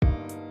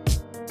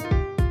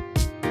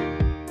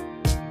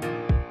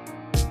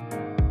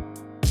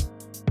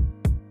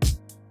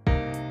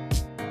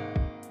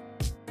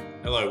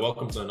Hello,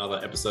 welcome to another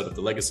episode of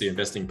the Legacy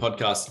Investing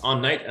Podcast.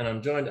 I'm Nate, and I'm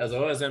joined, as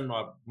always, and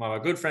my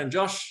good friend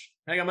Josh.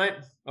 Hang on, mate.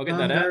 I'll get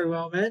that out. I'm very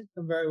well, man.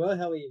 I'm very well.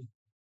 How are you?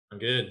 I'm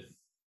good.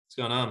 What's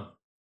going on?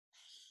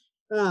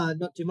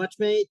 Not too much,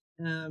 mate.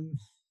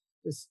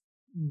 Just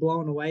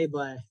blown away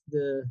by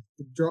the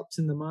drops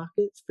in the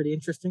market. It's pretty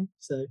interesting.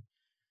 So,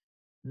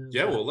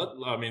 yeah, well,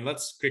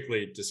 let's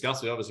quickly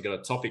discuss. We obviously got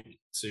a topic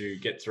to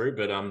get through,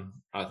 but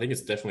I think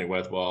it's definitely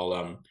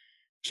worthwhile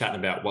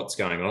chatting about what's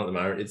going on at the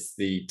moment. It's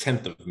the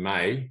 10th of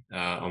May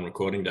on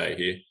recording day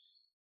here,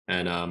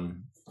 and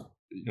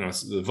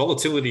so the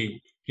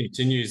volatility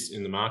continues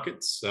in the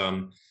markets.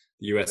 The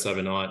US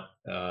overnight,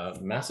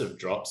 massive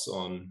drops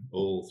on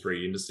all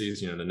three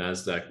indices. The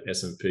Nasdaq,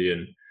 S&P,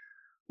 and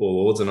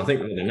All Ords, and I think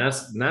the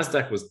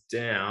Nasdaq was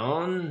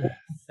down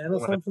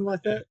or something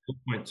like that,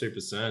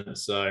 4.2%.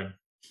 So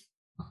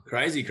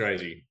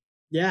crazy.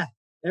 Yeah,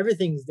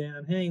 everything's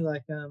down. Hey, I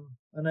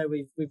know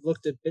we've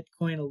looked at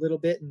Bitcoin a little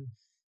bit, and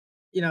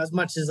as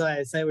much as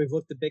I say we've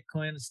looked at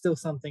Bitcoin, it's still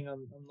something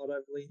I'm not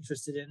overly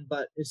interested in.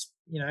 But it's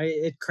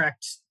it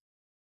cracked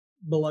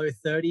below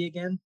 30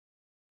 again,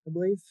 I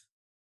believe.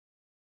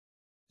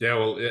 Yeah,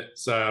 well,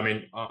 so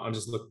I'm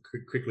just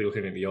quickly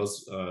looking at the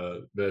Oz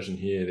version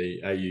here,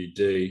 the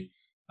AUD,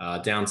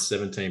 down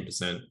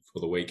 17% for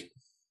the week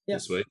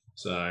this week.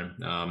 So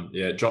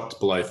it dropped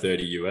below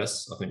 30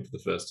 US, I think, for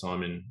the first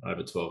time in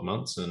over 12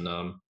 months. And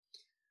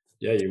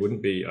you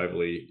wouldn't be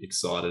overly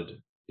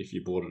excited if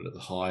you bought it at the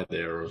high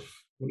there of,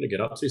 what did it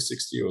get up to,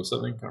 60 or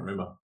something? Can't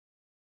remember.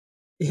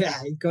 Yeah,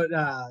 it got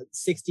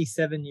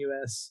 67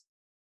 US.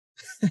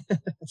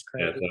 That's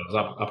crazy. Yeah, so it was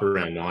up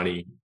around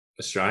 90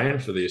 Australian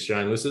for the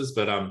Australian listeners.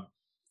 But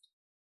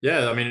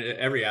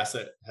every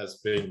asset has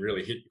been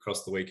really hit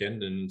across the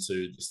weekend and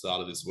to the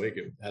start of this week.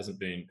 It hasn't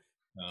been,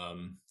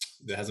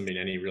 there hasn't been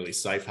any really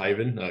safe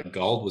haven.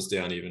 Gold was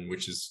down even,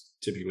 which is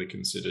typically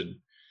considered,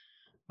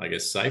 I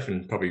guess, safe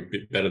and probably a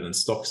bit better than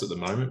stocks at the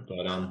moment.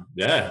 But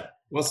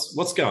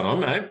what's going on,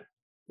 mate?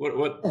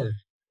 What?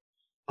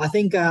 I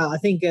think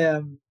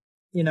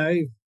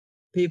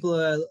people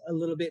are a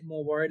little bit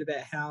more worried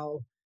about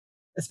how,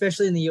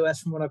 especially in the US,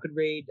 from what I could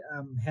read,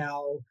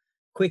 how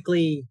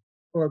quickly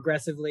or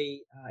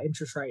aggressively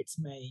interest rates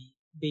may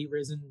be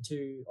risen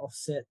to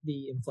offset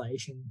the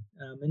inflation.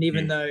 And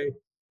even though,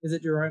 is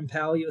it Jerome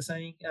Powell you were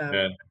saying?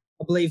 I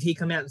believe he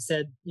came out and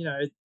said,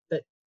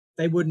 that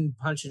they wouldn't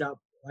punch it up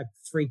like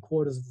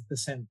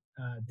 0.75%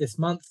 this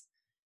month.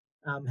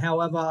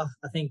 However,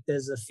 I think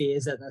there's a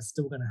fears that that's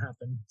still going to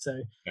happen.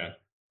 So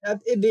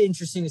it'd be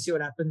interesting to see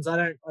what happens. I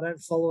don't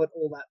follow it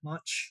all that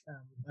much.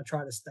 I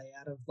try to stay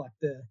out of like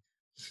the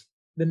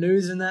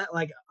news and that.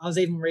 Like, I was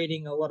even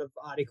reading a lot of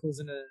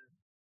articles in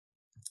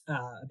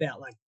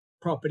about like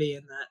property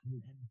and that,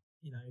 and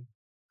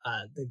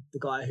the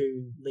guy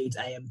who leads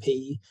AMP,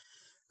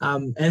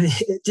 and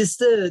just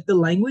the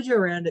language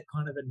around it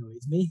kind of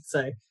annoys me.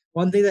 So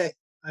one thing that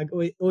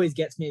always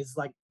gets me is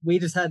like, we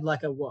just had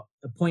like a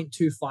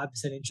 0.25%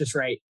 interest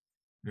rate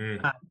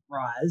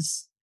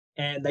rise,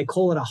 and they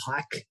call it a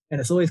hike,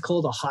 and it's always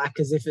called a hike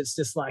as if it's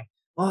just like,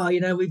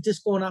 we've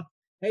just gone up.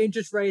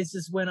 Interest rates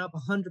just went up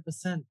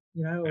 100%,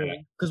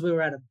 because we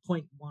were at a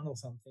 0.1 or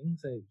something.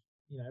 So,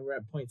 we're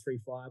at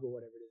 0.35 or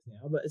whatever it is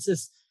now. But it's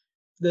just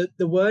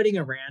the wording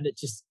around it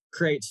just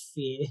creates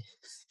fear,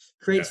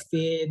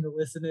 fear in the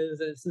listeners,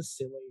 and it's just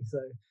silly. So,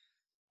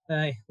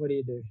 hey, what do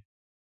you do?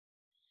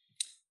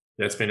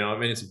 Yeah,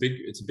 it's a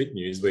big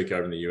news week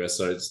over in the US.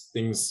 So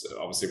things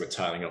obviously were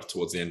tailing off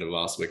towards the end of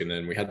last week, and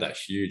then we had that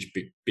huge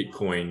big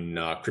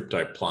Bitcoin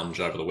crypto plunge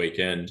over the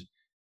weekend.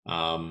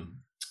 I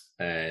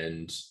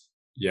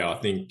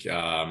think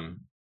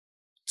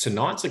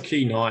tonight's a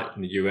key night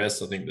in the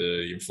US. I think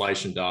the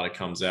inflation data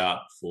comes out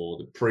for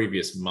the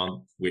previous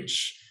month,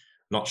 which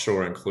I'm not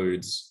sure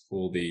includes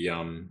all the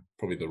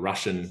probably the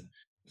Russian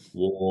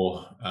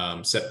war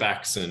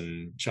setbacks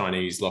and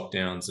Chinese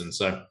lockdowns. And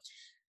so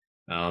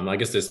I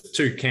guess there's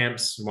two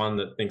camps. One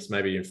that thinks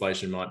maybe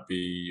inflation might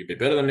be a bit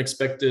better than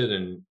expected.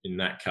 And in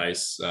that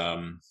case,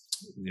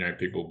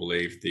 people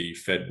believe the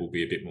Fed will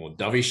be a bit more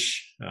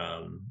dovish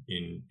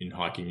in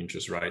hiking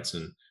interest rates,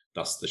 and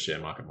thus the share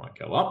market might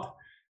go up.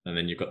 And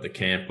then you've got the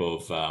camp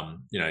of,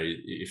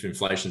 if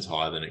inflation's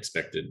higher than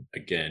expected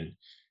again,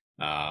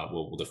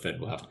 the Fed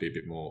will have to be a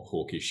bit more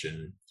hawkish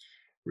and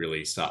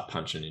really start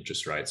punching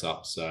interest rates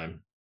up. So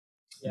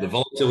the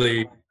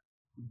volatility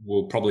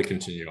will probably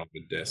continue, I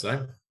would dare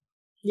say.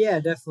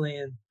 Yeah, definitely.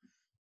 And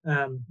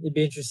it'd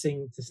be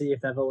interesting to see if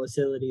that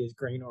volatility is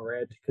green or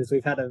red, because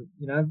we've had a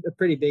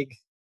pretty big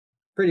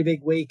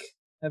week,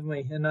 haven't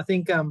we? And I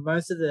think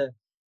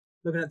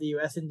looking at the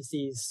US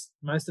indices,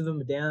 most of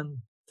them are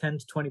down 10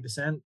 to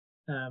 20%.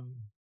 From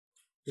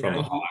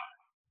the high.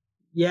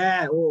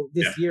 Yeah, well,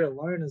 this year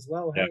alone as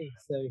well. Yeah. Hey,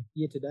 so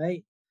year to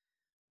date.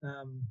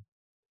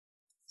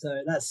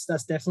 So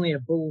that's definitely a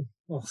bull.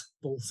 Oh,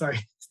 bull. Sorry,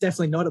 it's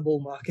definitely not a bull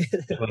market.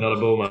 Definitely not a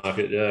bull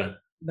market. Yeah.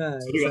 No.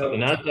 So we got the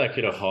Nasdaq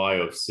hit a high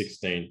of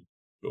 16.2,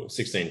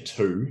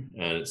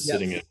 and it's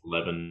sitting at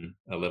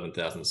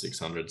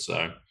 11,600.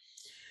 So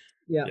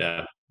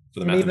yeah. For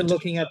the and even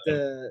looking at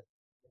the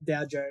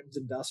Dow Jones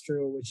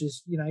Industrial, which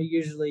is,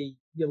 usually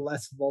your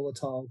less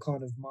volatile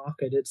kind of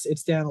market.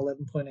 It's down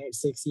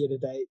 11.86 year to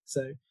date.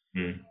 So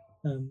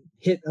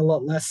hit a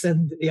lot less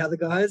than the other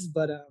guys,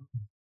 but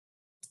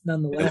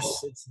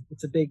nonetheless,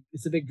 it's a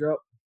big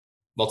drop.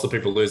 Lots of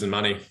people losing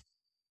money.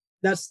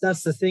 That's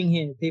the thing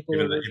here. People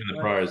even the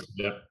pros.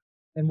 Yeah.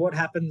 And what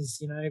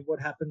happens? What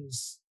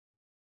happens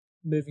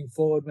moving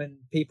forward when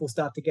people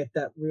start to get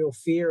that real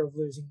fear of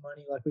losing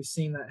money? Like we've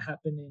seen that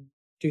happen in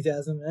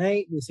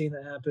 2008. We've seen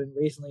that happen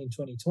recently in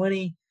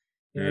 2020.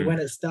 When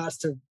it starts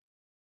to,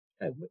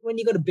 when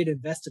you got a bit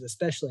invested,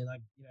 especially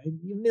like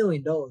 $1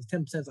 million, 10%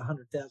 is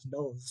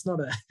 $100,000. It's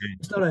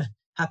not a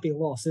happy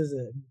loss, is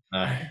it?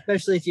 No.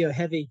 Especially if you're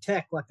heavy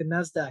tech, like the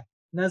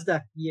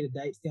Nasdaq year to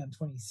date's down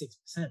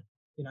 26%.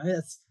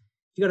 That's,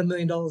 if you got $1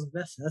 million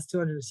invested, that's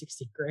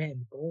 260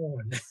 grand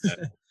gone.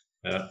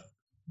 Yeah.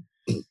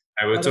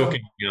 Hey, we're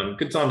talking.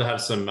 Good time to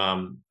have some.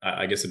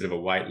 I guess a bit of a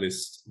wait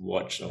list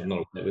watch, or not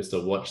a wait list, a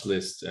watch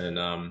list, and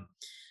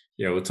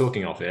we're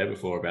talking off air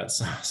before about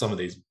some of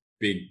these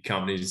big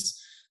companies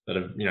that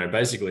have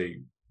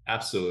basically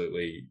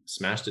absolutely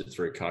smashed it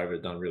through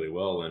COVID, done really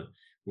well, and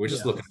we're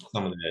just looking at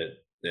some of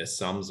their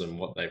sums and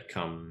what they've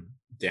come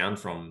down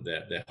from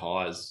their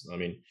highs. I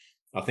mean,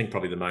 I think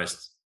probably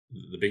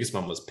the biggest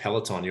one was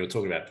Peloton. You were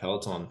talking about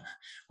Peloton.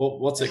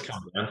 What's it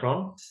come down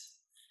from?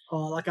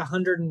 Like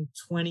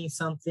 120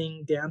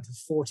 something down to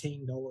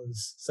 $14.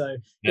 So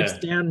it's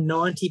down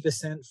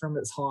 90% from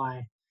its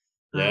high.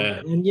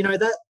 And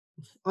that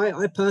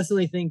I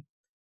personally think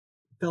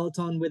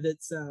Peloton, with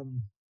its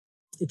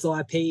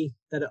IP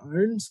that it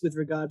owns with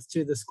regards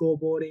to the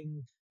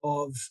scoreboarding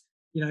of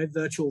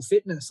virtual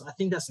fitness, I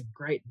think that's a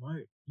great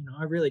moat.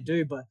 I really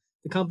do. But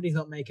the company's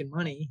not making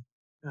money,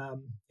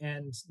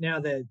 and now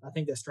I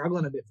think they're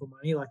struggling a bit for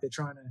money. Like they're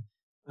trying to.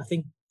 I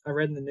think I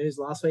read in the news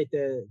last week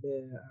they're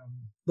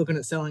looking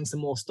at selling some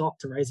more stock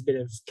to raise a bit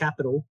of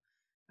capital.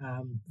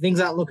 Things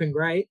aren't looking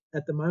great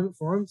at the moment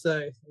for them,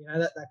 so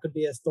that could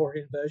be a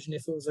story inversion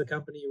if it was a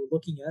company you were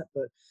looking at.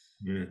 But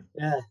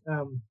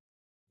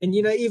and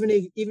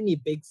even your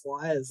big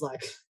flyers,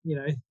 like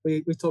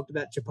we talked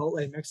about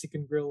Chipotle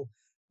Mexican Grill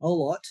a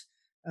lot,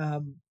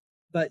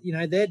 but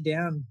they're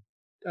down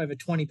over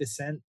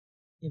 20%.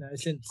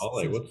 Since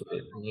what's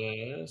it?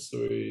 Yeah, so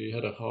we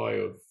had a high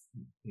of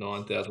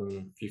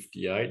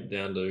 9,058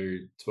 down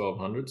to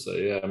 1,200.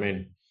 So I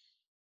mean,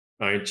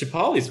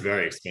 Chipotle is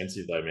very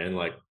expensive though, man.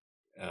 Like,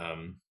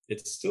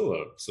 it's still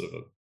a sort of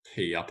a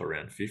P up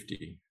around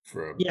 50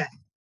 for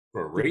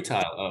a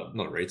retail,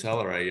 not a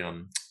retailer,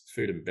 a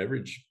food and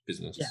beverage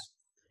business. Yeah,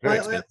 very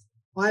expensive.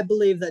 I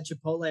believe that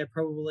Chipotle are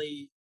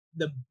probably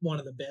one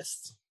of the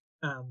best,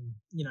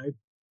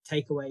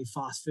 takeaway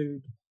fast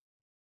food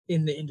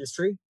in the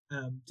industry.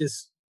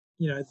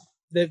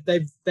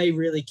 They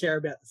really care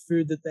about the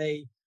food that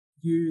they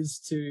use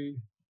to,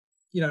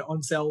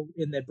 on sell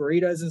in their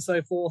burritos and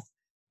so forth.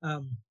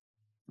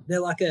 They're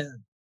like a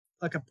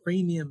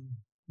premium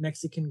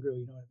Mexican grill,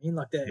 you know what I mean?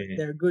 Like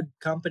they're a good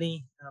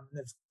company.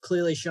 They've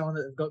clearly shown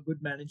that they've got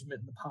good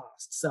management in the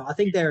past. So I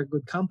think they're a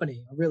good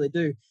company. I really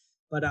do.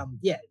 But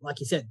like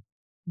you said,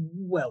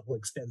 well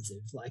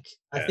expensive. Like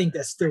I think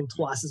they're still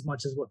twice as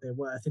much as what they're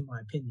worth, in my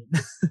opinion.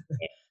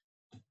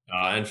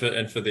 And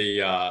for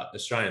the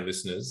Australian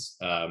listeners,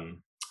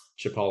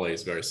 Chipotle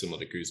is very similar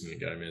to Guzman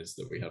y Gomez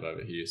that we have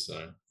over here.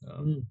 So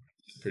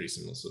pretty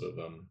similar sort of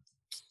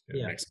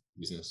Mexican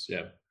business.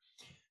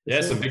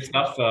 Some big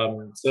stuff.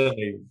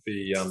 Certainly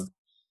be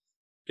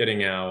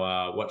getting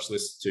our watch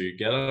list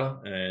together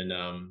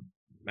and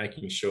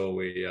making sure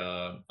we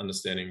are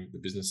understanding the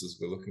businesses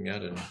we're looking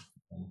at, and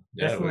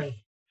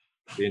definitely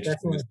be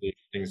interesting to see if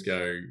things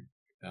go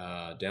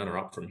down or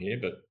up from here,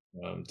 but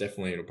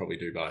definitely it'll probably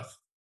do both.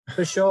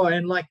 For sure.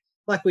 And like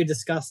we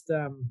discussed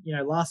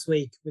last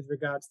week with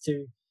regards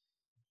to,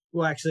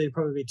 well, actually it'll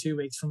probably be 2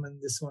 weeks from when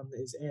this one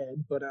is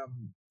aired, but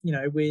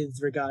with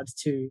regards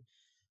to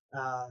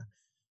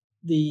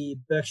the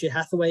Berkshire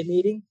Hathaway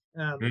meeting,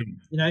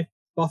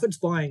 Buffett's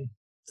buying.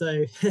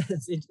 So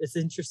it's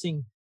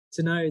interesting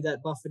to know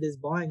that Buffett is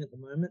buying at the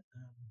moment.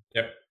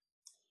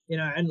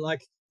 And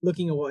like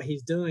looking at what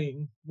he's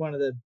doing, one of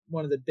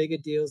the bigger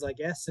deals, I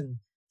guess, and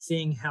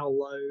seeing how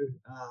low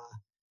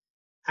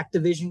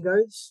Activision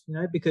goes,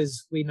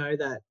 because we know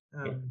that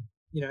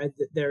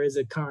there is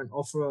a current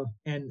offer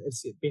and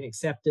it's been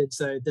accepted.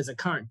 So there's a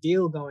current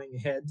deal going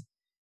ahead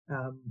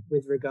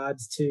with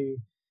regards to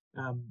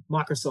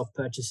Microsoft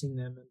purchasing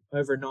them at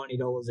over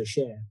 $90 a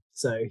share.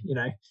 So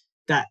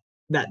that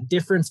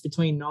difference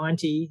between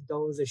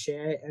 $90 a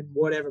share and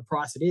whatever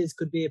price it is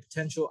could be a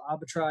potential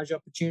arbitrage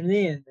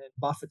opportunity, and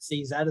Buffett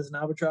sees that as an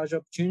arbitrage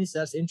opportunity. So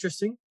that's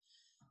interesting.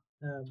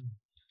 Other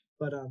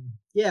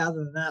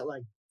than that,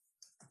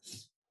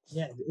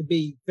 it'd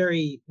be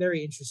very,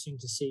 very interesting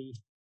to see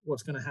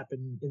what's going to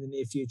happen in the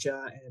near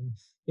future. And,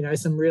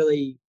 some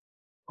really,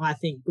 I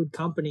think, good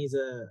companies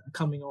are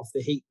coming off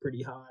the heat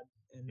pretty hard,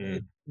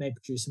 and may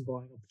produce some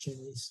buying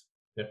opportunities.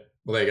 Yep.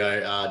 Well, there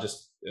you go.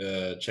 Just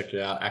check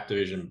it out.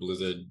 Activision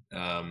Blizzard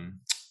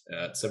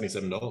at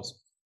 $77.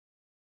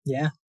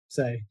 Yeah.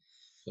 So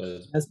So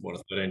what,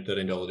 a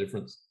 $13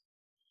 difference?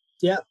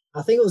 Yeah,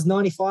 I think it was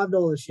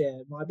 $95 a share.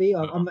 It might be.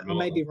 I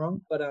may be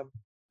wrong, but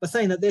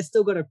saying that they're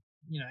still got a,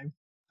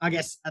 I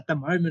guess at the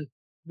moment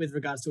with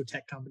regards to a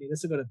tech company, they've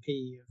still got a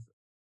P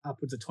of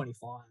upwards of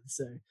 25.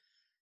 So,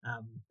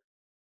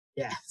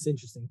 yeah, it's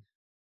interesting.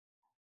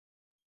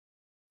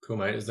 Cool,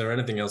 mate. Is there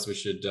anything else we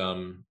should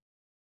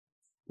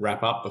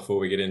wrap up before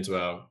we get into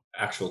our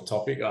actual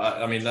topic?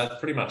 I mean, that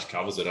pretty much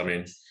covers it. I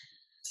mean,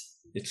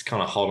 it's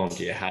kind of hold on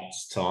to your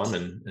hats time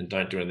and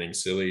don't do anything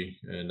silly.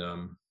 And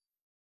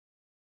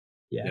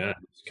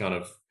kind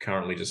of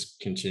currently just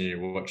continue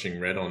watching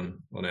red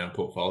on our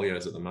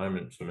portfolios at the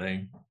moment for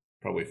me,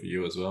 probably for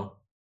you as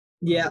well.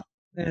 Yeah.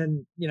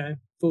 And,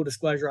 full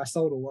disclosure, I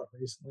sold a lot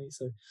recently.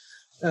 So,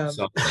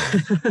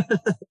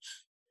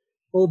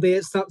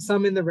 albeit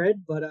some in the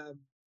red, but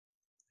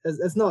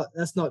that's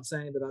not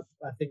saying that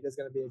I think there's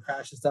going to be a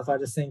crash and stuff. I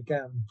just think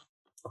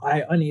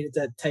I needed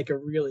to take a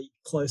really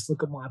close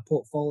look at my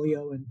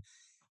portfolio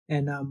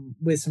and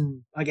with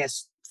some, I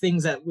guess,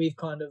 things that we've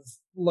kind of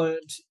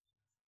learned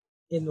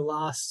in the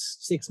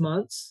last 6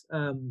 months,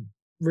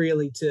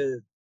 really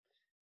to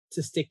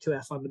stick to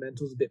our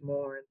fundamentals a bit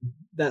more, and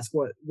that's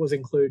what was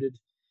included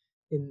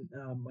in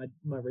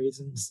my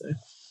reasons. So,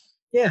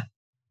 yeah.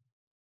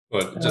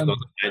 Well, just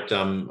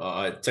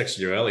I texted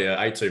you earlier,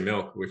 A2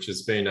 Milk, which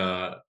has been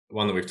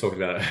one that we've talked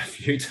about a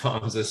few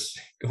times. It's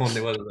gone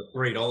there, whether it's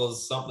 $3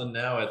 something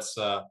now. It's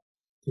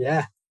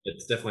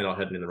it's definitely not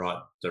heading in the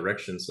right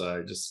direction.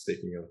 So, just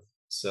speaking of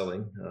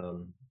selling,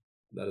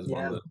 that is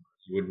one that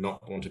you would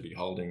not want to be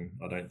holding,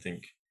 I don't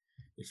think,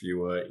 if you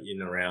were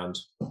in around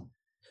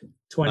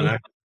 20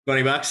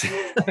 bucks.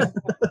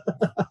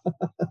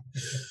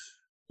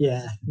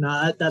 Yeah,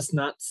 no, that's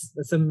nuts.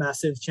 That's a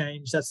massive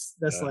change. That's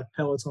like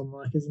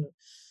Peloton-like, isn't it?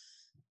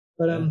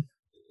 But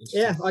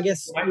I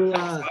guess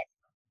we'll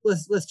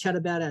let's chat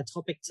about our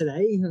topic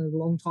today. A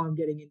long time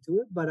getting into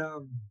it, but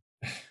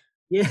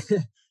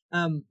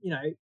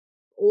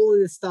all of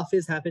this stuff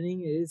is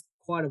happening. It is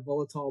quite a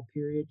volatile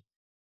period,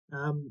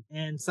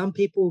 and some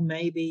people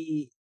may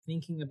be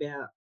thinking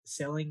about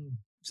selling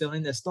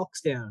their stocks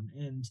down.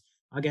 And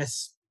I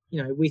guess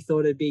we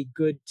thought it'd be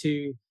good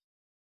to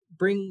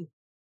bring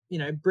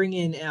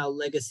in our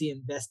legacy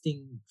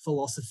investing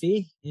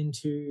philosophy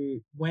into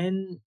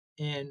when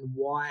and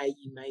why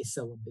you may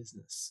sell a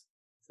business.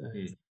 So,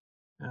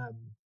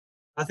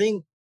 I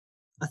think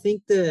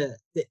the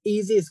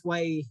easiest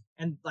way,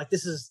 and like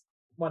this is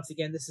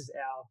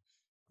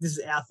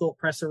our thought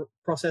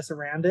process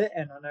around it,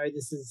 and I know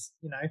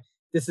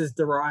this is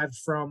derived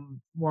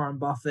from Warren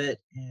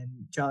Buffett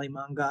and Charlie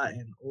Munger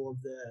and all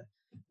of the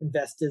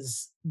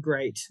investors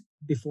great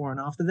before and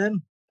after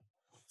them,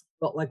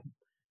 but like,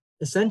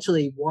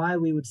 essentially, why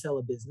we would sell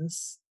a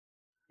business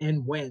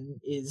and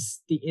when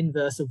is the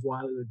inverse of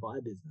why we would buy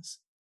a business.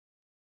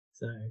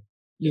 So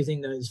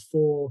using those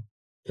 4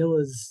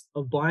 pillars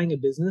of buying a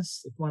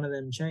business, if one of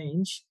them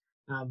change,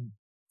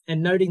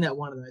 and noting that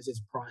one of those is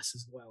price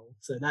as well.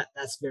 So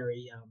that's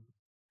very,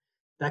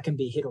 that can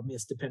be hit or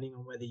miss depending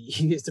on whether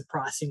you use the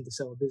pricing to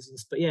sell a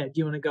business. But yeah, do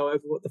you want to go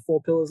over what the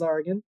 4 pillars are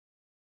again?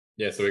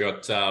 Yeah, so we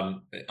got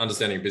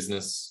understanding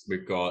business,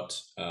 we've got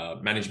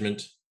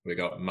management, we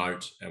got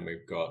moat, and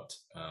we've got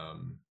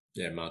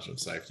margin of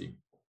safety.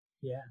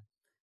 Yeah.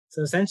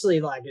 So essentially,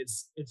 like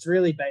it's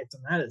really based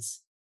on that.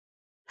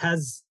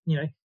 Has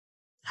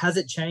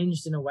it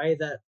changed in a way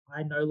that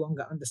I no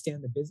longer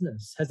understand the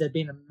business? Has there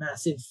been a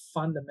massive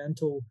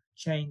fundamental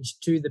change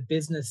to the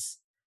business,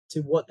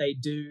 to what they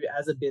do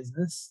as a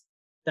business,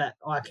 that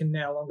I can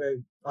now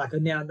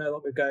no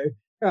longer go,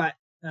 all right,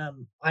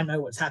 I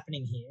know what's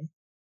happening here.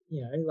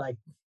 Like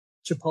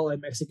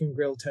Chipotle Mexican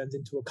Grill turns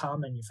into a car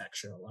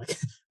manufacturer. Like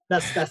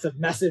that's a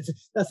massive,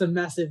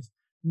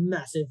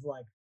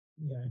 like,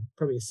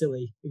 probably a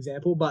silly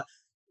example, but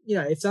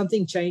if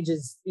something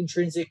changes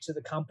intrinsic to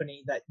the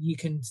company that you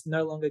can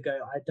no longer go,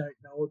 I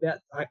know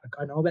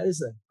about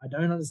this, I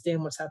don't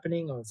understand what's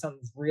happening, or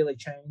something's really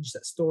changed,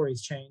 that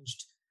story's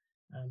changed,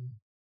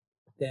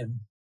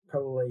 then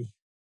probably,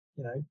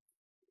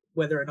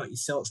 whether or not you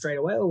sell it straight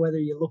away or whether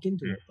you look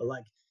into it. But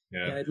like,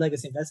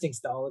 legacy investing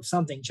style, if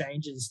something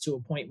changes to a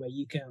point where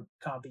you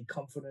can't be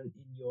confident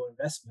in your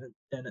investment,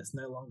 then it's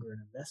no longer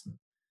an investment.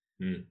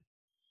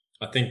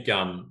 I think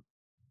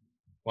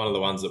one of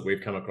the ones that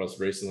we've come across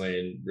recently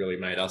and really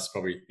made us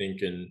probably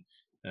think and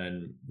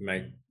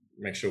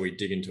make sure we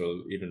dig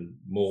into even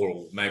more,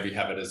 or maybe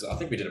have it as, I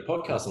think we did a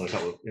podcast on a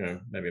couple of,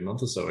 maybe a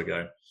month or so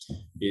ago,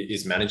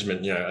 is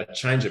management. A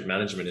change of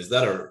management. Is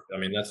that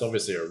that's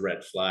obviously a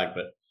red flag,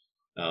 but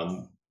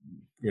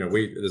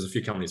there's a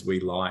few companies we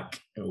like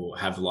or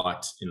have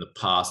liked in the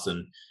past,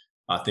 and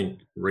I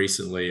think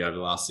recently over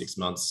the last 6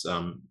 months,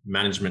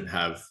 management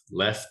have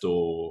left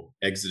or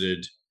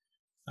exited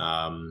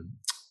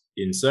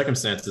in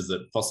circumstances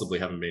that possibly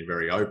haven't been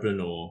very open,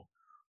 or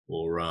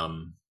for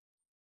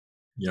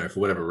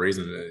whatever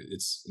reason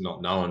it's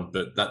not known.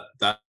 But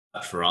that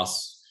for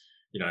us,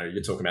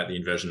 you're talking about the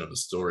inversion of the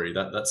story,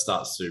 that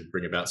starts to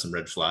bring about some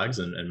red flags,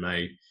 and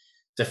may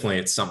definitely,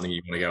 it's something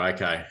you want to go,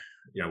 okay,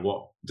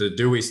 what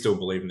do we still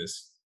believe in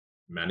this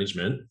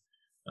management.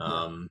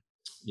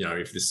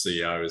 If the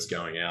CEO is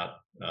going out,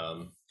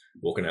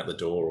 walking out the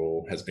door,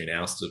 or has been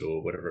ousted,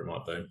 or whatever it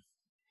might be.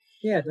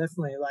 Yeah,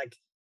 definitely.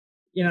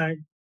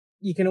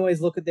 You can always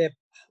look at their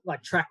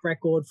track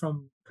record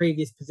from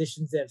previous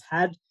positions they've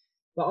had,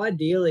 but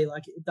ideally,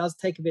 it does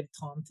take a bit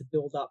of time to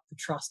build up the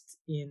trust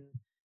in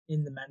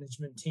the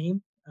management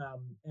team,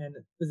 and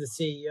with the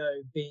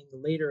CEO being the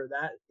leader of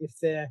that, if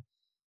they're,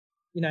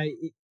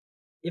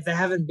 if they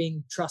haven't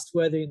been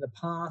trustworthy in the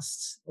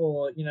past,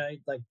 or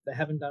they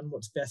haven't done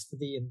what's best for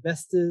the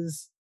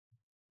investors,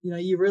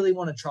 you really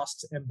want to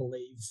trust and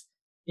believe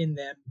in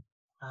them,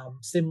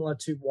 similar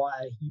to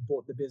why you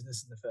bought the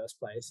business in the first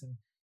place. And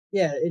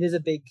yeah, it is a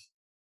big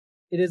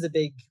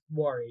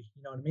worry,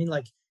 you know what I mean?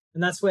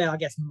 And that's where I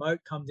guess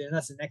moat comes in.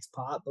 That's the next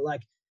part. But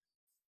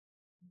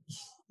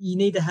you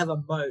need to have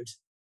a moat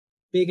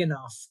big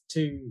enough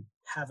to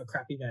have a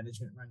crappy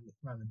management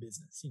run the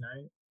business.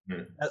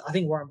 I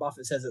think Warren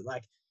Buffett says it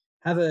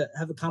have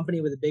a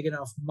company with a big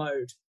enough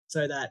moat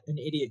so that an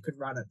idiot could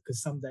run it,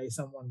 because someday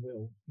someone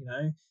will.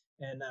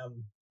 And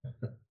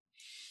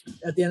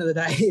at the end of the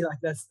day,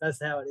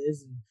 that's how it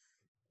is.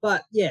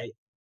 But yeah,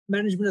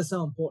 management is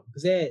so important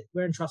because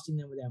we're entrusting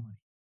them with our money,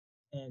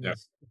 and if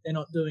they're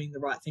not doing the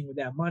right thing with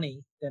our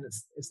money, then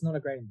it's not a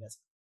great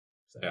investment.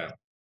 So,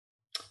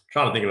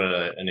 trying to think of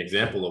an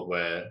example of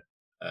where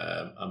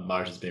a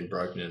moat has been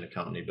broken in a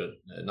company, but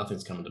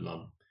nothing's coming to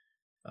mind.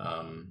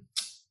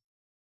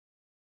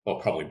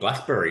 Probably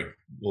BlackBerry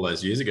all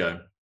those years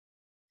ago.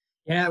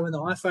 Yeah, when the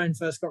iPhone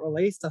first got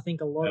released, I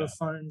think a lot of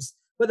phones,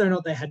 whether or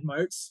not they had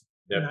moats,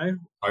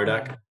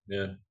 Kodak,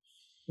 yeah.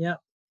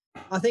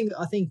 I think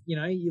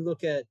you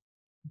look at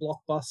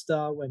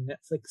Blockbuster when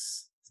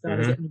Netflix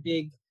started getting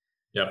big.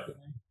 Yep.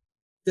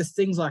 There's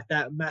things like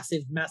that,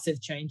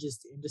 massive changes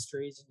to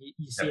industries, and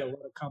you see a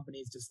lot of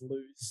companies just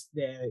lose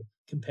their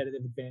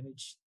competitive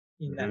advantage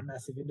in that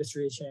massive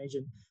industry change.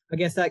 And I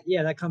guess that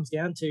comes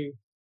down to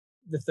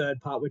the third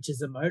part, which is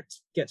the moat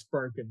gets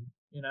broken,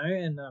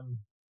 and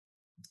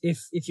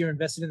if you're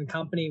invested in a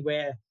company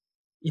where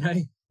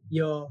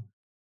you're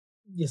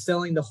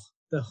selling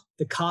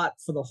the cart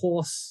for the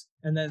horse,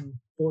 and then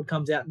Ford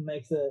comes out and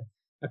makes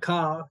a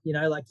car,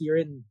 you're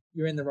in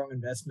the wrong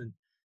investment.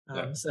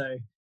 So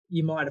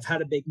you might have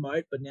had a big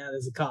moat, but now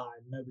there's a car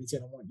and nobody's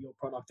going to want your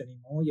product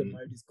anymore. Your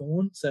moat is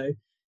gone. So,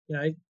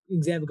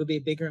 example could be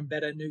bigger and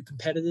better new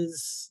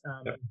competitors.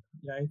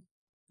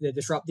 They're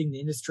disrupting the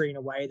industry in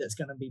a way that's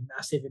going to be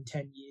massive in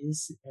 10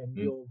 years, and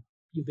your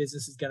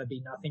business is going to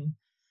be nothing.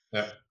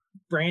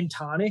 Brand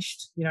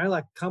tarnished,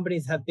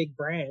 companies have big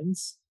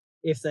brands.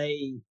 If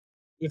they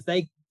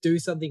do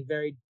something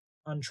very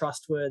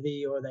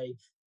untrustworthy, or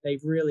they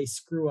really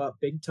screw up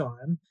big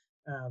time,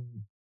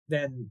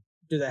 then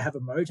do they have a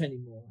moat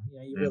anymore?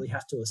 You really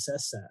have to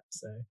assess that.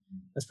 So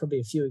that's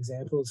probably a few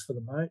examples for the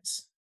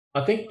moats.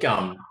 I think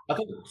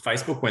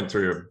Facebook went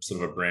through a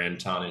sort of a brand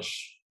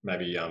tarnish,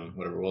 maybe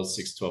whatever it was,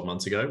 6-12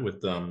 months ago,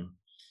 with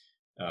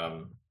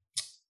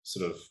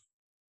sort of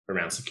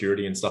around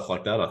security and stuff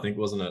like that, I think,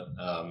 wasn't it?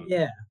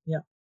 Yeah.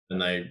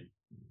 And they,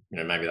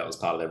 maybe that was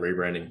part of their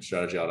rebranding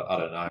strategy. I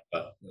don't know,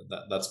 but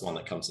that's one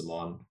that comes to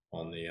mind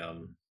on the,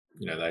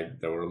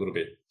 they were a little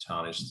bit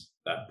tarnished,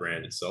 that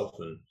brand itself,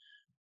 and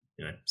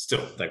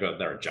still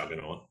they're a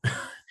juggernaut.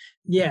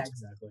 Yeah,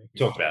 exactly. We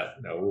talked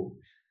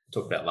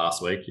about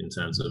last week in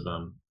terms of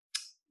how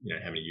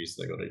many users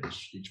they got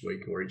each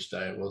week or each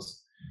day it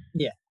was.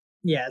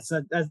 Yeah.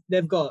 So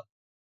they've got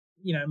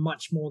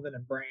much more than a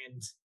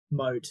brand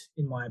moat,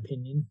 in my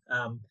opinion.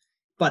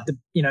 But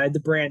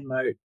the brand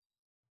moat,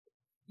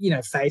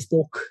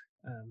 Facebook,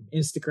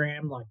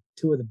 Instagram,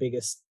 two of the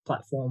biggest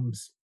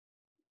platforms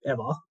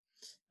ever.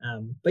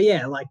 But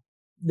yeah,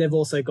 they've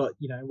also got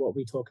what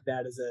we talk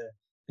about as a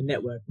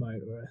network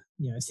moat, or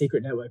a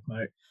secret network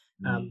moat,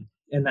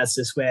 and that's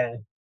just where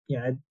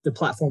the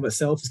platform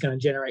itself is going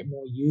to generate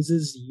more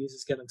users. The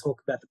user's going to talk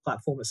about the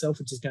platform itself,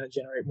 which is going to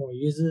generate more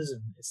users,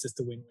 and it's just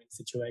a win-win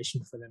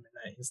situation for them in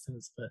that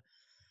instance. But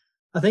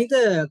I think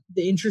the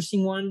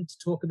interesting one to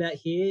talk about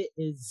here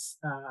is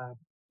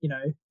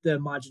the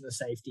margin of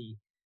safety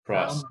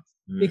price,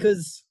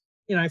 because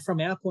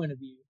from our point of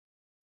view,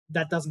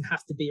 that doesn't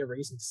have to be a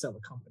reason to sell a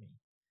company.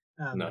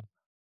 No.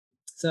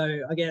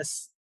 So I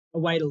guess a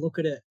way to look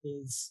at it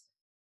is,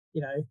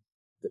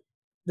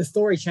 the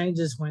story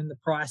changes when the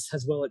price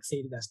has well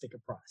exceeded our sticker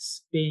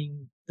price,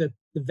 being the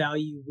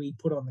value we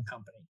put on the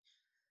company.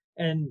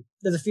 And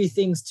there's a few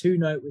things to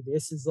note with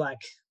this. Is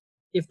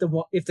if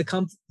the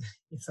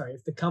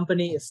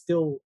company is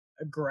still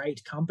a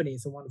great company,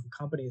 it's a wonderful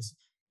company,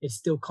 it's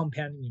still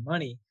compounding your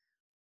money,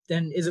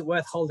 then is it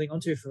worth holding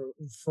onto for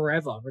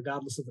forever,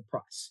 regardless of the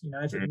price?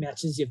 If it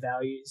matches your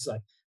values,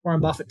 like Warren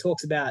Buffett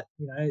talks about,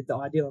 the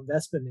ideal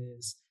investment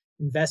is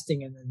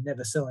investing and then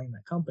never selling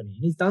that company.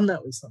 And he's done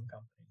that with some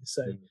companies.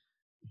 So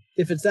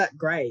if it's that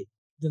great,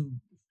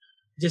 then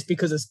just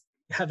because it's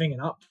having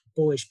an up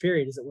bullish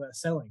period, is it worth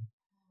selling?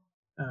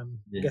 I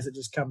guess it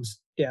just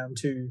comes down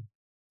to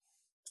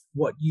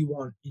what you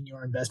want in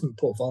your investment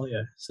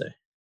portfolio. So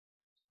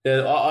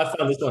yeah, I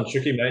found this one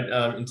tricky, mate,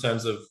 in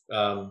terms of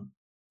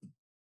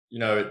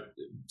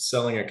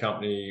selling a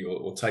company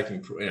or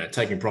taking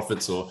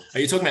profits, or are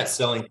you talking about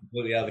selling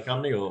completely out of the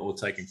company or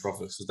taking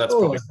profits? Because that's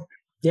probably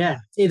yeah,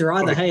 either.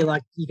 Hey,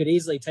 like you could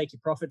easily take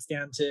your profits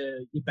down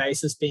to your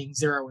basis being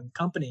zero in the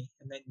company,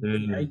 and then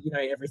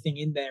everything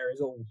in there is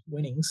all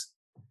winnings.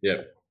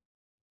 Yeah.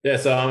 Yeah,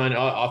 so I mean,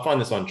 I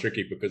find this one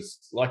tricky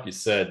because, like you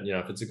said,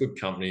 if it's a good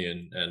company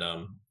and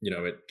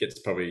it gets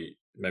probably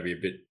maybe a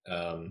bit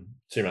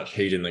too much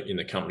heat in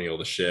the company or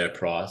the share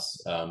price.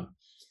 I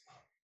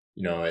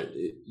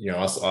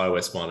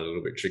always find it a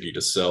little bit tricky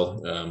to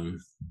sell.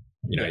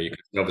 You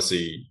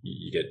obviously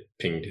you get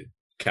pinged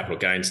capital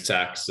gains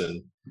tax,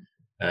 and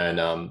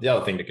the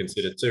other thing to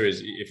consider too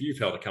is if you've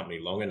held a company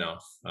long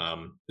enough,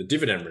 the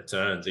dividend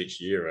returns each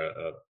year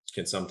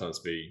can sometimes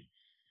be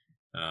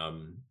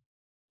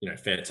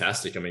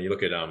fantastic. I mean, you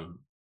look at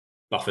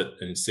Buffett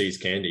and See's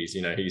Candies.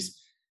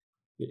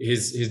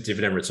 His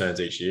dividend returns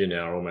each year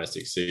now are almost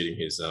exceeding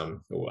his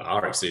or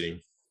are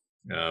exceeding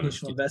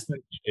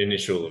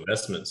initial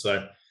investment.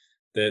 So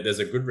there's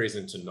a good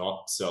reason to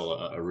not sell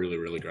a really,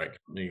 really great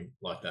company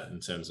like that,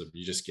 in terms of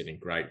you're just getting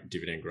great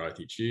dividend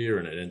growth each year,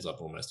 and it ends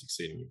up almost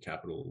exceeding your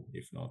capital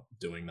if not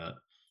doing that.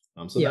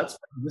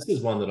 This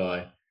is one that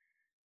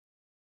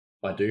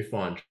I do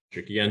find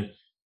tricky. And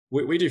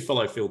we do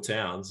follow Phil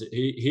Towns.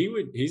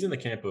 He's in the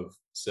camp of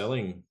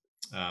selling.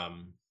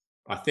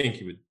 I think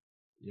he would,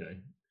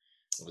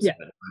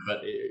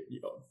 but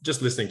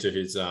just listening to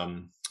his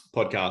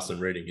podcast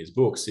and reading his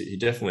books, he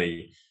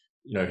definitely,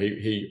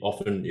 he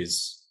often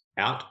is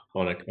out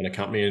on a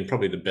company, and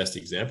probably the best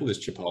example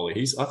is Chipotle.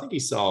 I think he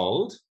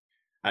sold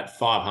at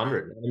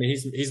 500. I mean,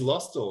 he's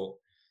lost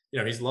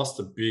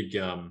a big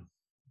gain.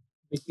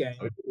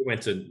 He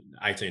went to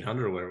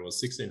 1800 or whatever it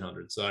was,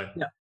 1600. So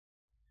yeah.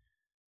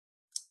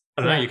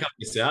 I don't know. You can't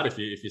miss out if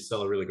you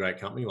sell a really great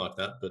company like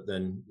that. But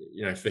then,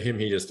 for him,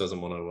 he just doesn't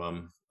want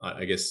to.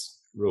 I guess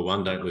rule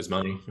one: don't lose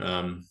money.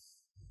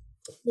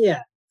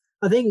 Yeah,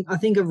 I think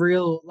a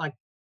real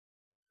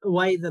a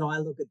way that I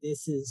look at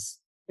this is,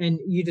 and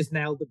you just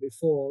nailed it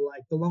before.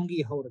 Like, the longer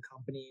you hold a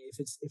company, if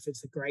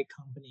it's a great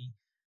company,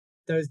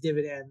 those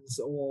dividends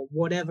or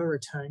whatever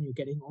return you're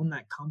getting on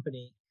that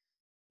company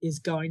is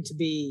going to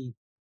be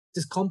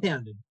just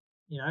compounded,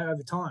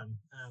 over time.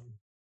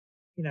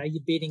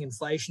 You're beating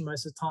inflation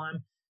most of the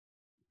time,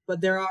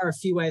 but there are a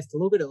few ways to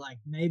look at it. Like,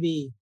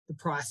 maybe the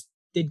price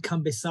did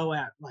become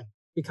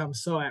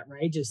so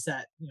outrageous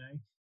that,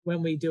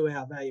 when we do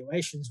our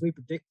valuations, we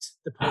predict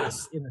the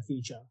price in the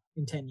future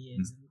in 10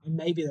 years. And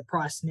maybe the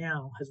price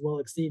now has well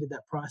exceeded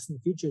that price in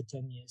the future of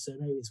 10 years. So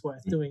maybe it's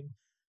worth doing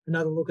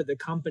another look at the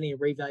company, a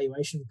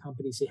revaluation of the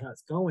company, see how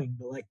it's going.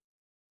 But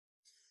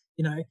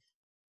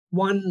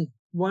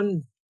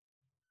one,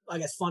 I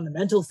guess,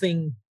 fundamental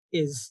thing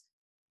is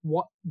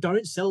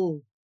don't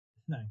sell.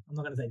 No, I'm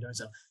not going to say don't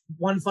sell.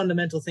 One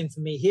fundamental thing for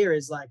me here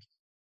is,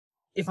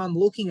 if I'm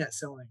looking at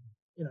selling,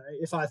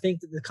 if I think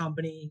that the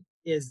company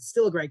is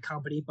still a great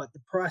company, but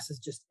the price is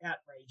just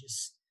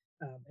outrageous,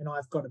 and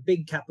I've got a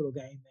big capital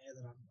gain there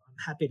that I'm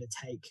happy to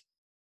take,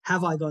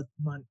 have I got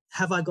money?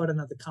 Have I got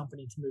another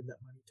company to move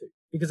that money to?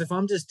 Because if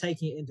I'm just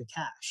taking it into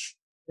cash,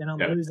 then I'm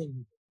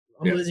losing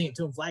it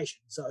to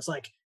inflation. So it's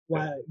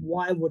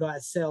why would I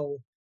sell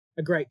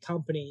a great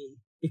company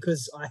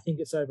because I think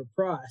it's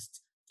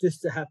overpriced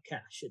just to have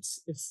cash?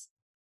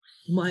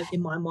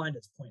 In my mind,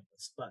 it's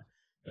pointless. But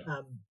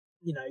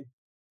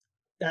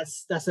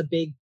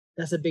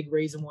that's a big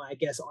reason why I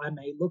guess I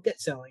may look at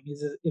selling,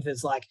 is if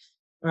it's all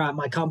right,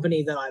 my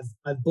company that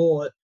I've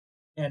bought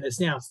and it's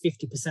now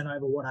 50%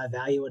 over what I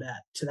value it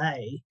at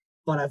today,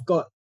 but I've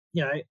got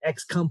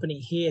X company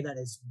here that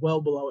is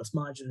well below its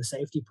margin of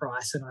safety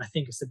price, and I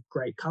think it's a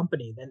great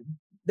company,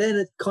 then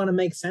it kind of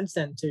makes sense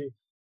then to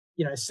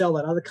sell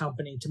that other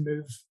company to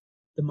move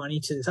the money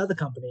to this other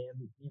company,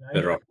 and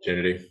better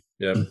opportunity.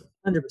 Yeah,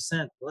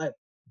 100%.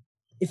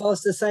 If I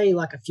was to say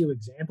a few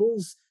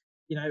examples,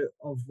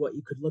 of what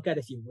you could look at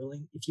if you're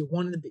willing, if you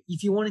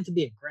wanted to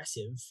be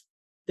aggressive,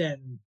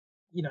 then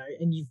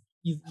and you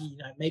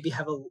maybe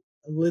have a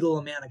little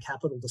amount of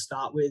capital to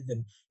start with,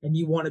 and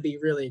you want to be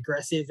really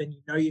aggressive, and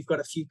you've got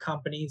a few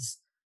companies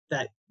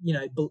that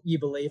you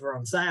believe are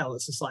on sale.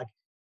 It's just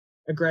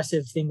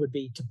aggressive thing would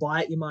be to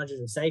buy at your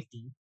margin of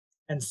safety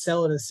and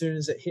sell it as soon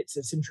as it hits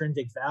its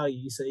intrinsic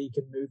value, so you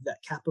can move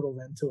that capital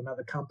then to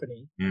another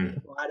company to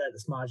buy it at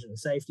its margin of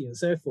safety and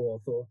so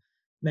forth. Or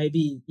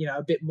maybe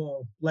a bit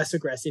more less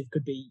aggressive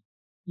could be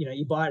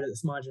you buy it at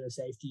its margin of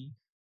safety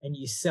and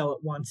you sell it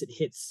once it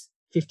hits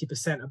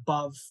 50%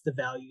 above the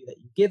value that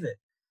you give it,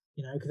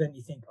 because then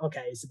you think,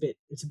 okay, it's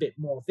a bit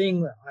more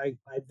thing that I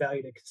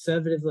valued it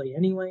conservatively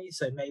anyway,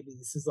 so maybe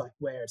this is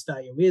where its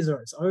value is,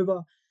 or it's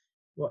over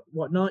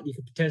whatnot. You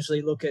could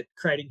potentially look at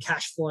creating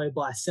cash flow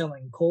by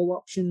selling call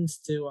options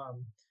to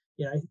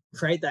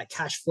create that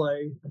cash flow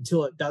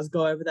until it does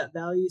go over that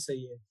value, so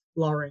you're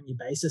lowering your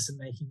basis and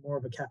making more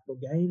of a capital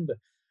gain. But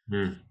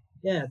at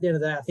the end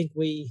of the day, I think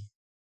we,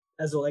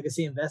 as a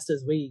legacy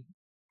investors, we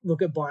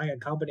look at buying a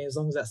company, as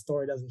long as that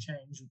story doesn't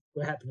change,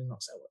 we're happy to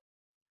not sell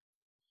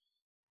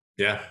it.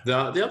 Yeah.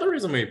 The other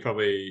reason we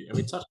probably, and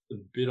we touched a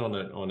bit on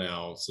it on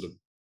our sort of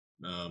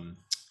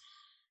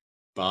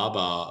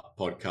Barber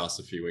podcast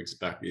a few weeks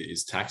back,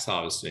 is tax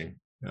harvesting.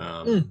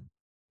 Mm.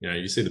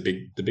 You see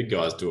the big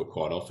guys do it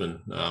quite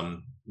often.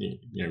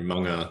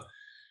 Munger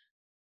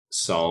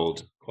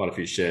sold quite a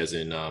few shares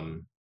in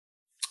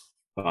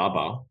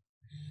Barber,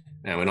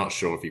 and we're not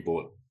sure if he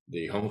bought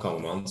the Hong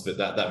Kong ones, but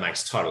that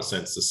makes total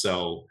sense to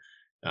sell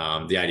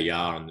the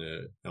ADR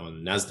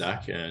on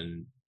Nasdaq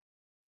and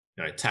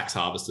tax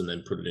harvest and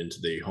then put it into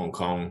the Hong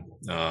Kong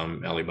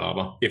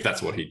Alibaba, if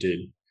that's what he did.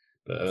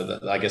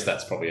 But I guess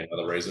that's probably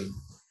another reason.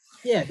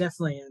 Yeah,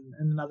 definitely.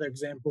 And another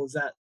example is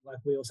that, like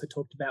we also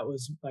talked about,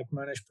 was like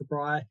Mohnish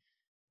Pabrai,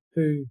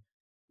 who,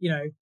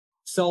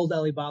 sold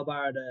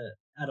Alibaba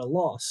at a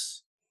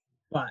loss,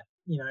 but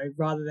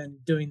rather than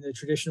doing the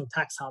traditional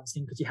tax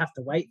harvesting, because you have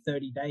to wait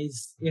 30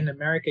 days in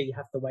America, you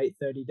have to wait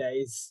 30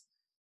 days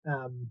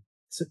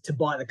to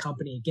buy the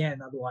company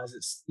again. Otherwise,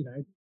 it's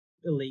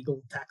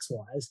illegal tax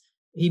wise.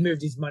 He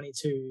moved his money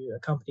to a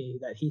company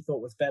that he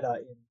thought was better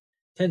in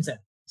Tencent.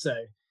 So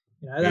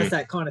that's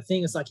that kind of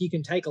thing. It's like you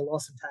can take a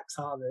loss in tax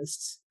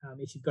harvests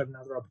if you've got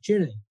another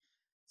opportunity.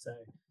 So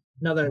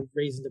another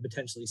reason to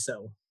potentially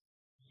sell.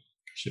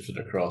 Shifted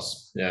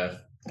across, yeah,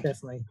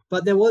 definitely.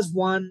 But there was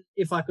one,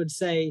 if I could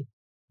say,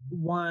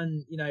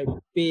 one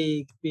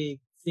big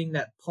thing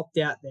that popped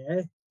out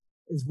there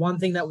is one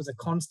thing that was a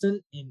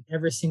constant in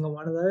every single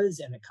one of those,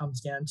 and it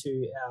comes down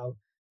to our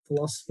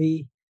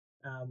philosophy,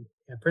 our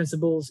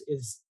principles,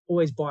 is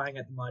always buying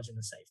at the margin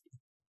of safety.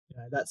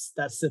 That's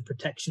the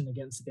protection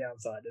against the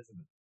downside,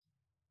 isn't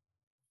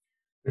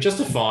it? Just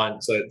to define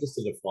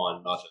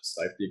margin of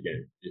safety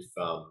again,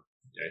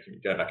 if you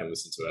can go back and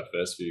listen to our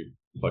first few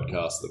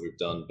podcasts that we've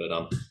done, but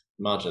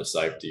margin of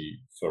safety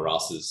for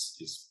us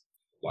is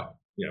like,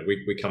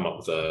 we come up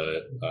with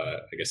a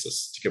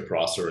sticker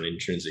price or an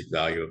intrinsic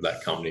value of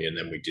that company, and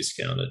then we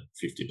discount it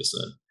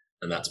 50%,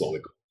 and that's what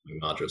we're calling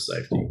margin of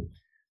safety.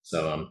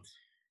 So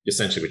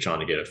essentially we're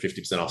trying to get a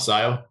 50% off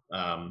sale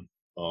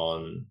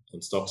on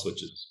stocks,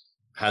 which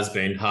has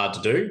been hard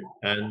to do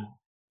and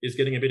is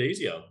getting a bit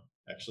easier.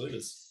 Actually,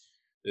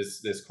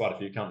 there's quite a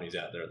few companies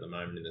out there at the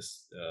moment in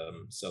this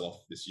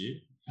sell-off this year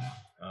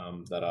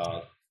that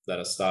are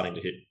starting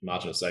to hit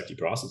margin of safety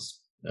prices.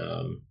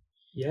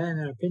 Yeah, in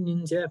our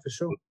opinions, yeah, for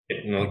sure.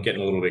 Getting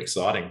a little bit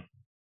exciting.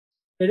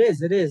 It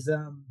is.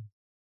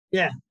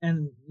 Yeah,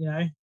 and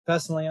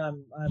personally,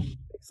 I'm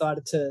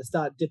excited to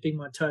start dipping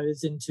my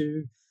toes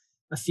into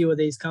a few of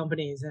these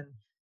companies, and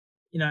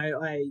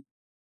I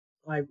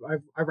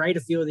rate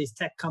a few of these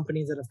tech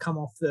companies that have come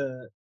off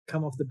the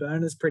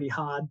burners pretty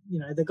hard.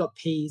 They've got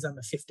P's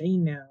under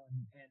 15 now,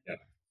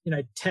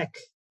 and tech,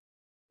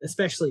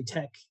 especially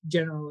tech,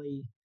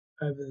 generally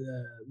over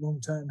the long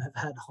term have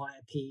had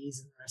higher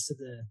P's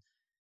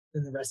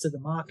than the rest of the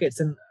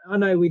markets. And I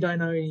know we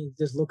don't only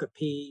just look at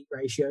P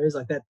ratios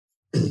like that.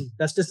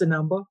 That's just a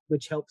number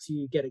which helps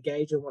you get a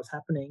gauge on what's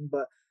happening.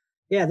 But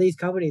yeah, these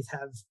companies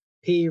have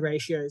P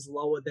ratios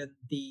lower than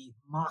the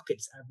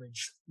market's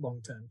average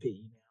long-term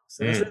P now.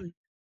 So that's really,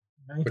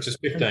 which is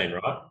 15,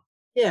 right?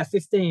 Yeah,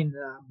 15.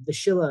 The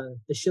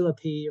Schiller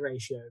P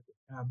ratio,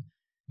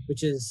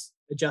 which is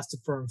adjusted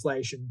for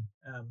inflation,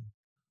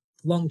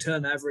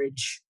 long-term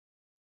average,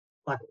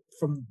 like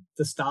from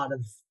the start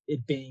of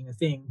it being a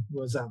thing,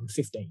 was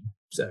 15.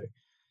 So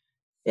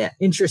yeah,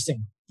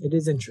 interesting. It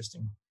is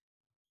interesting.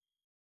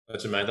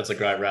 That's mate. That's a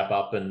great wrap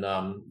up, and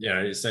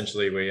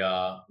essentially we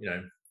are,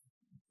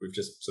 we've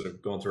just sort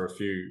of gone through a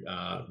few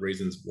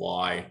reasons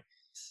why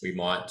we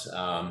might,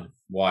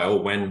 why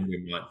or when we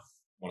might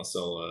want to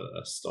sell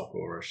a stock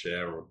or a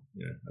share or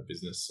a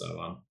business.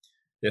 So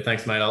yeah,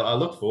 thanks, mate. I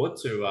look forward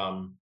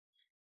to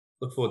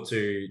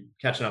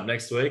catching up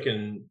next week,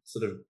 and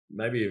sort of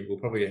maybe we'll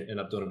probably end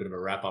up doing a bit of a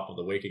wrap up of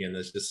the week again.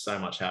 There's just so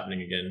much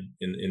happening again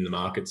in the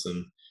markets,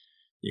 and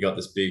you got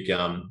this big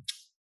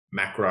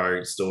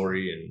macro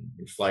story and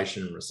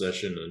inflation and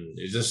recession, and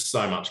there's just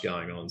so much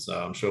going on. So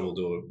I'm sure we'll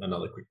do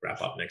another quick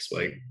wrap up next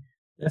week.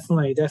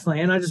 Definitely.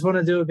 And I just want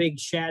to do a big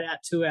shout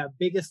out to our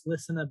biggest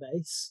listener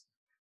base,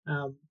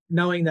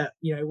 knowing that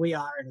we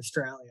are in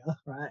Australia,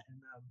 right?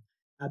 And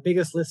our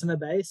biggest listener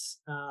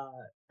base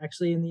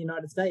actually in the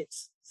United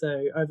States.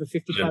 So over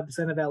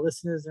 55% of our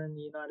listeners are in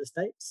the United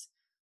States.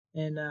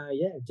 And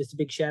just a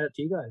big shout out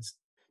to you guys.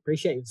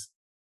 Appreciate you.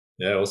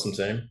 Yeah, awesome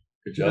team.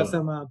 Good job. Got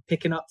some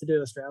picking up to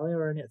do. Australia.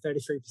 We're only at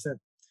 33%.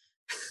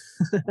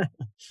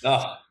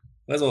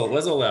 Where's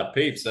all our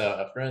peeps,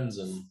 our friends,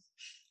 and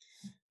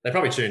they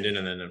probably tuned in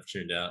and then have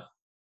tuned out.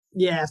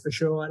 Yeah, for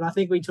sure. And I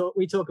think we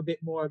talk a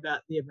bit more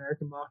about the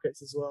American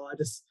markets as well. I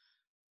just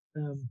I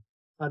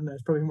don't know,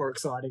 it's probably more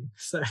exciting.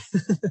 So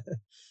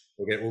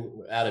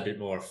we'll add a bit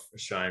more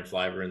Australian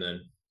flavour, and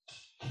then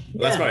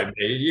that's probably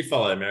me. You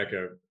follow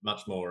America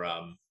much more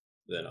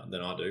than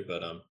I do,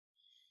 but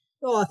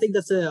well, I think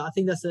that's a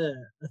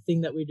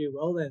thing that we do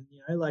well. Then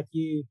like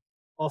you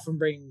often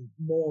bring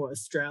more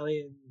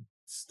Australian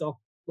stock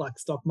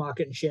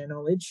market and share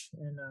knowledge,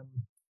 and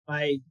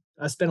I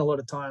spent a lot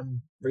of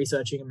time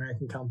researching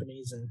American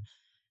companies and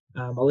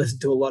I listen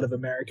to a lot of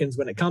Americans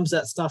when it comes to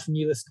that stuff, and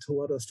you listen to a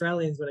lot of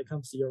Australians when it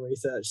comes to your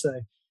research.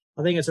 So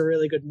I think it's a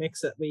really good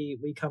mix that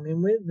we come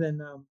in with,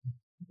 and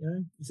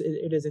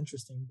it is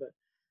interesting. But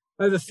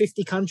over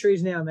 50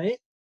 countries now, mate.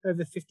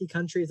 Over 50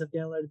 countries have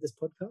downloaded this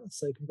podcast.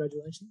 So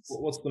congratulations.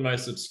 What's the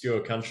most obscure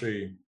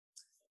country,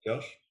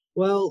 Josh?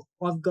 Well,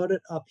 I've got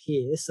it up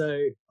here,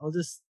 so I'll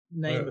just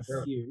name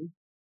a few.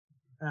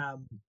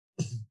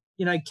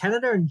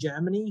 Canada and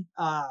Germany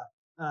are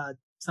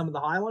some of the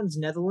high ones.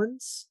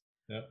 Netherlands.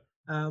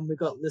 Yeah. We've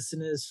got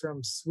listeners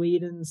from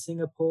Sweden,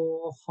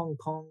 Singapore, Hong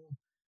Kong,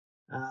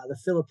 the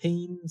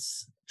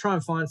Philippines. Try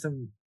and find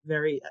some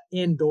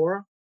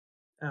Andorra.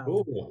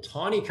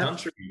 Tiny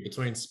country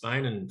between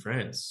Spain and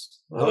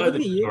France. Look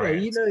at you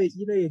know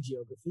your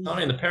geography. I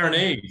mean, the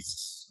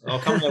Pyrenees. I'll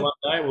come there one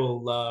day.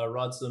 We'll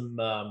ride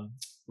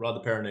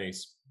the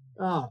Pyrenees.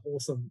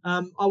 Awesome.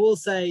 I will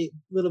say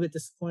a little bit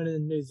disappointed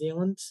in New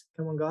Zealand.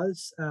 Come on,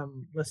 guys.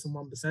 Less than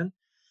 1%.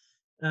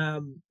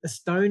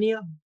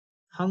 Estonia,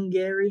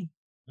 Hungary,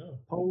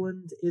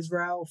 Poland,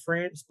 Israel,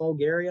 France,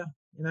 Bulgaria.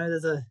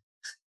 There's a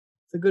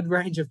good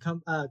range of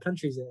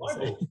countries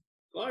there.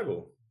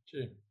 Global.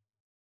 Gee.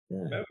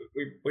 Yeah.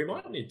 We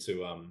might need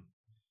to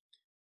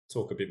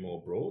talk a bit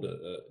more broad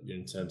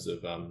in terms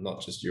of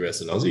not just US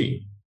and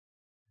Aussie.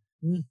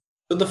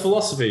 But the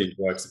philosophy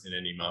works in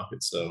any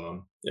market,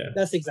 so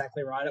that's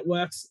exactly right. It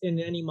works in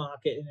any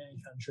market in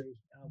any country.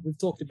 We've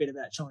talked a bit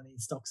about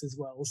Chinese stocks as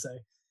well, so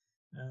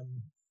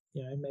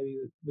maybe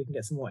we can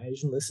get some more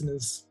Asian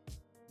listeners.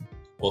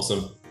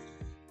 Awesome.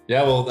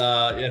 Yeah, well,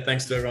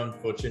 thanks to everyone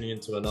for tuning in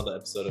to another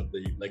episode of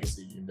the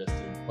Legacy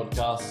Investing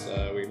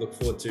Podcast. We look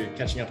forward to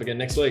catching up again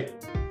next week.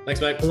 Thanks,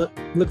 mate.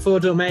 Look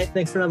forward to it, mate.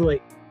 Thanks for another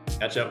week.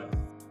 Catch up.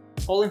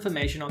 All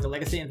information on the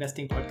Legacy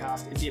Investing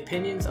Podcast is the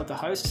opinions of the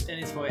hosts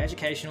and is for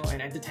educational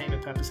and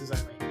entertainment purposes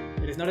only.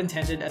 It is not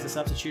intended as a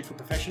substitute for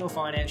professional,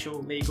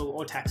 financial, legal,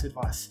 or tax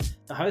advice.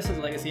 The hosts of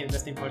the Legacy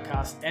Investing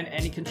Podcast and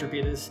any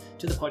contributors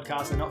to the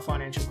podcast are not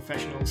financial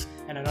professionals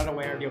and are not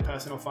aware of your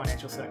personal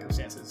financial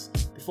circumstances.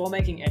 Before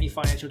making any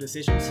financial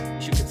decisions,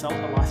 you should consult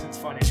a licensed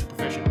financial professional.